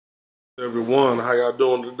Everyone, how y'all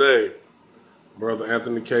doing today? Brother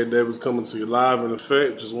Anthony K. Davis coming to you live in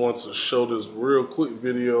effect. Just want to show this real quick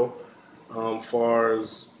video far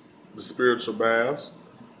as the spiritual baths.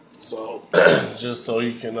 So just so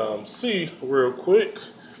you can see real quick,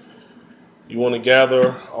 you want to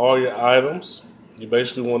gather all your items. You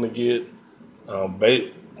basically want to get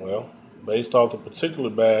based off the particular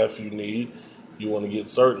bath you need, you want to get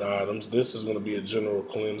certain items. This is going to be a general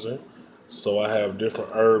cleanser. So I have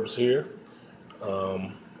different herbs here.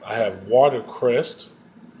 I have watercress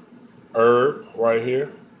herb right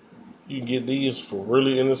here. You can get these for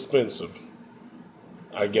really inexpensive.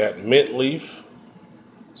 I got mint leaf,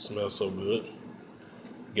 smells so good.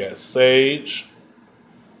 Got sage,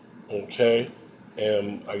 okay,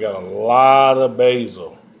 and I got a lot of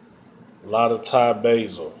basil, a lot of Thai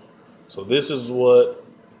basil. So this is what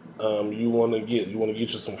you want to get. You want to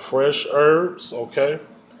get you some fresh herbs, okay.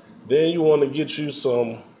 Then you want to get you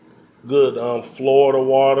some good Florida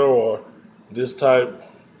water or this type,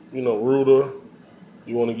 rooter.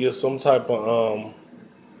 You want to get some type of,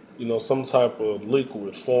 some type of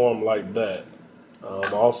liquid form like that.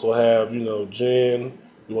 I also have, gin.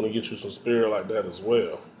 You want to get you some spirit like that as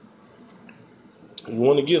well. You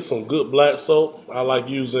want to get some good black soap. I like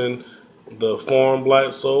using the farm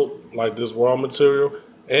black soap, like this raw material.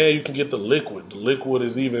 And you can get the liquid. The liquid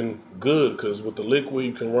is even good because with the liquid,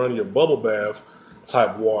 you can run your bubble bath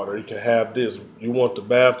type water. You can have this. You want the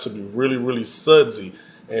bath to be really, really sudsy.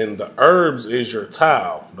 And the herbs is your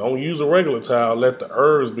towel. Don't use a regular towel. Let the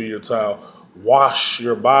herbs be your towel. Wash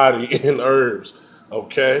your body in herbs.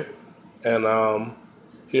 Okay? And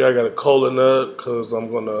here I got a cola nut because I'm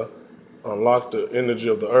going to unlock the energy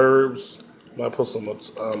of the herbs. Might put some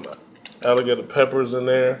alligator peppers in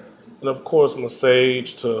there. And of course my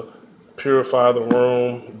sage to purify the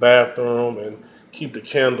room, bathroom, and keep the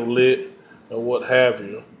candle lit and what have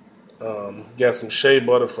you. Got some shea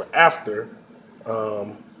butter for after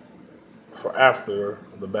the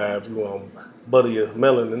bath. You want to butter your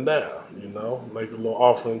melanin down, make a little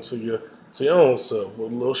offering to your own self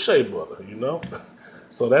with a little shea butter.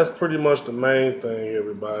 So that's pretty much the main thing,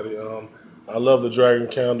 everybody. I love the dragon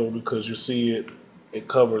candle because you see it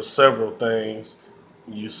covers several things.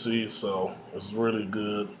 You see, so it's really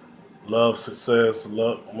good. Love, success,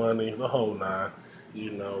 luck, money, the whole nine.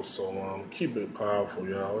 So keep it powerful,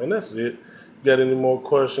 y'all. And that's it. Got any more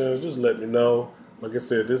questions, just let me know. Like I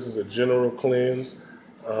said, this is a general cleanse,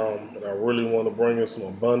 and I really want to bring in some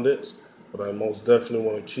abundance, but I most definitely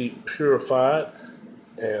want to keep purified.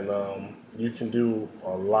 And you can do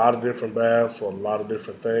a lot of different baths for a lot of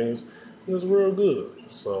different things, and it's real good.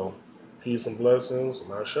 So peace and blessings,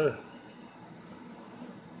 and I share.